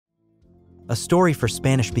a story for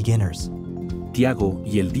Spanish beginners. Tiago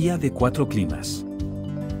y el día de 4 climas.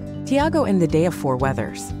 Tiago and the day of 4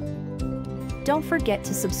 weathers. Don't forget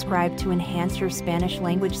to subscribe to enhance your Spanish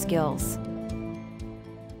language skills.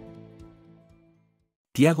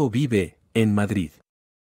 Tiago vive en Madrid.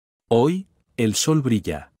 Hoy, el sol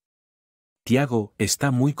brilla. Tiago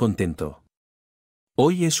está muy contento.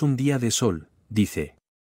 Hoy es un día de sol, dice.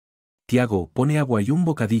 Tiago pone agua y un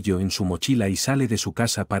bocadillo en su mochila y sale de su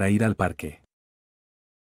casa para ir al parque.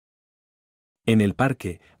 En el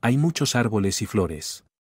parque, hay muchos árboles y flores.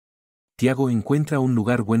 Tiago encuentra un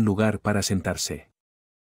buen lugar para sentarse.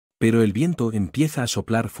 Pero el viento empieza a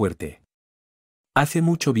soplar fuerte. Hace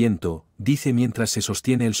mucho viento, dice mientras se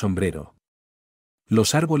sostiene el sombrero.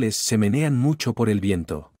 Los árboles se menean mucho por el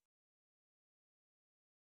viento.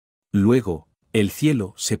 Luego, el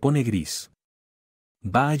cielo se pone gris.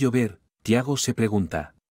 ¿Va a llover? Tiago se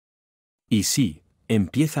pregunta. Y sí,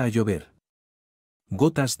 empieza a llover.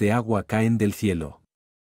 Gotas de agua caen del cielo.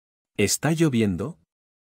 ¿Está lloviendo?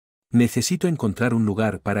 Necesito encontrar un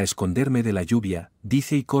lugar para esconderme de la lluvia,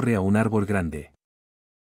 dice y corre a un árbol grande.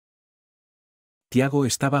 Tiago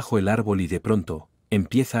está bajo el árbol y de pronto,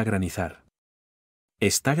 empieza a granizar.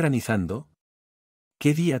 ¿Está granizando?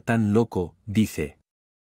 ¡Qué día tan loco!, dice.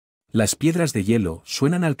 Las piedras de hielo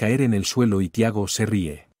suenan al caer en el suelo y Tiago se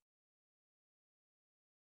ríe.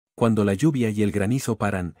 Cuando la lluvia y el granizo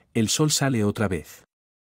paran, el sol sale otra vez.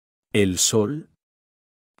 ¿El sol?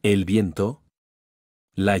 ¿El viento?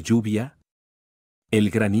 ¿La lluvia? ¿El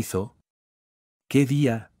granizo? ¡Qué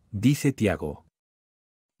día!, dice Tiago.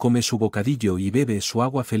 Come su bocadillo y bebe su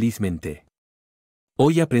agua felizmente.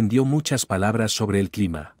 Hoy aprendió muchas palabras sobre el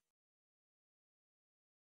clima.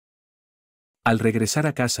 Al regresar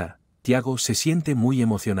a casa, Tiago se siente muy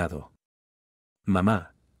emocionado.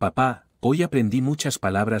 Mamá, papá, hoy aprendí muchas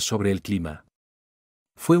palabras sobre el clima.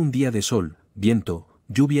 Fue un día de sol, viento,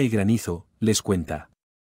 lluvia y granizo, les cuenta.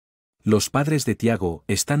 Los padres de Tiago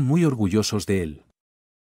están muy orgullosos de él.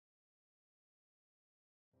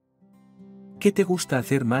 ¿Qué te gusta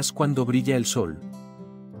hacer más cuando brilla el sol?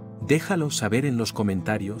 Déjalo saber en los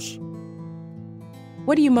comentarios.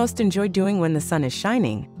 What do you most enjoy doing when the sun is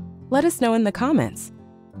shining? Let us know in the comments.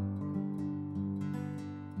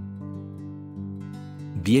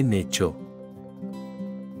 Bien hecho.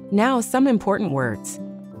 Now some important words.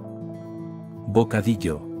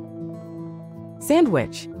 Bocadillo.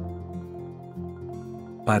 Sandwich.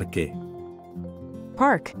 Parque.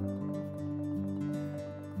 Park.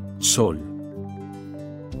 Sol.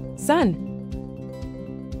 Sun.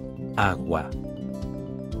 Agua.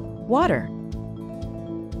 Water.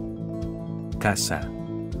 Casa.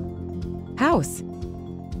 House.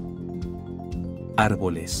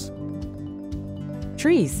 Árboles.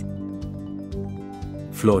 Trees.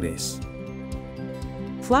 Flores.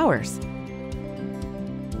 Flowers.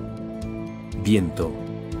 Viento.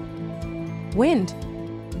 Wind.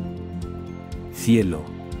 Cielo.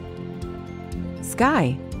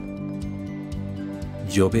 Sky.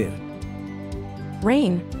 Llover.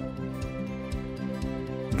 Rain.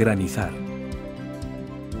 Granizar.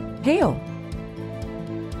 Hail.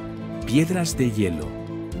 Piedras de hielo.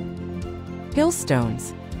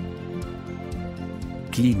 Hailstones.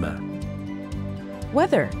 Clima.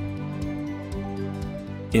 Weather.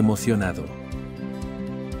 Emocionado.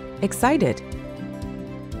 Excited.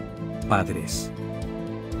 Padres.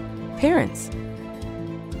 Parents.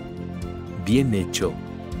 Bien hecho.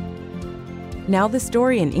 Now the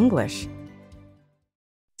story in English.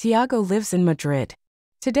 Tiago lives in Madrid.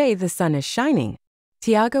 Today the sun is shining.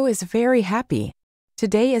 Tiago is very happy.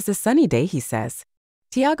 Today is a sunny day, he says.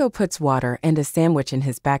 Tiago puts water and a sandwich in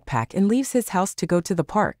his backpack and leaves his house to go to the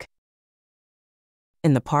park.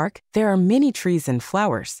 In the park, there are many trees and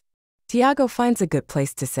flowers. Tiago finds a good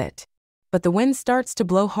place to sit. But the wind starts to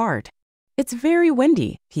blow hard. It's very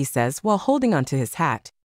windy, he says while holding onto his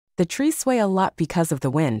hat. The trees sway a lot because of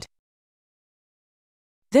the wind.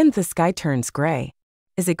 Then the sky turns gray.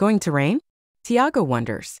 Is it going to rain? Tiago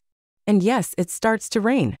wonders. And yes, it starts to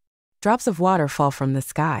rain. Drops of water fall from the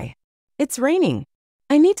sky. It's raining.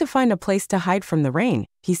 I need to find a place to hide from the rain,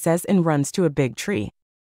 he says and runs to a big tree.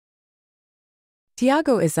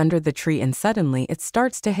 Tiago is under the tree and suddenly it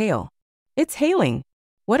starts to hail. It's hailing.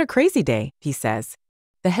 What a crazy day, he says.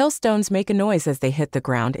 The hailstones make a noise as they hit the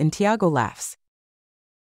ground and Tiago laughs.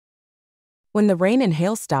 When the rain and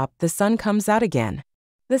hail stop, the sun comes out again.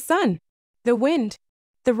 The sun, the wind,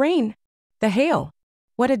 the rain, the hail.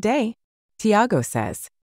 What a day, Tiago says.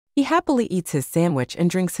 He happily eats his sandwich and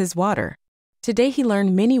drinks his water. Today he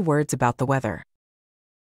learned many words about the weather.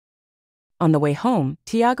 On the way home,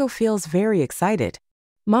 Tiago feels very excited.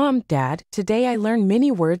 Mom, Dad, today I learned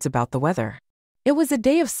many words about the weather. It was a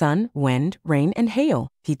day of sun, wind, rain, and hail,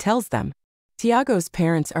 he tells them. Tiago's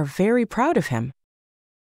parents are very proud of him.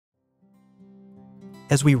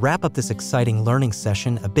 As we wrap up this exciting learning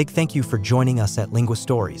session, a big thank you for joining us at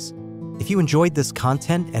LinguaStories. If you enjoyed this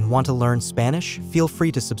content and want to learn Spanish, feel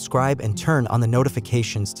free to subscribe and turn on the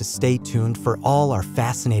notifications to stay tuned for all our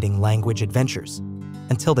fascinating language adventures.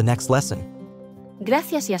 Until the next lesson.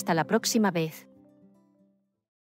 Gracias y hasta la próxima vez.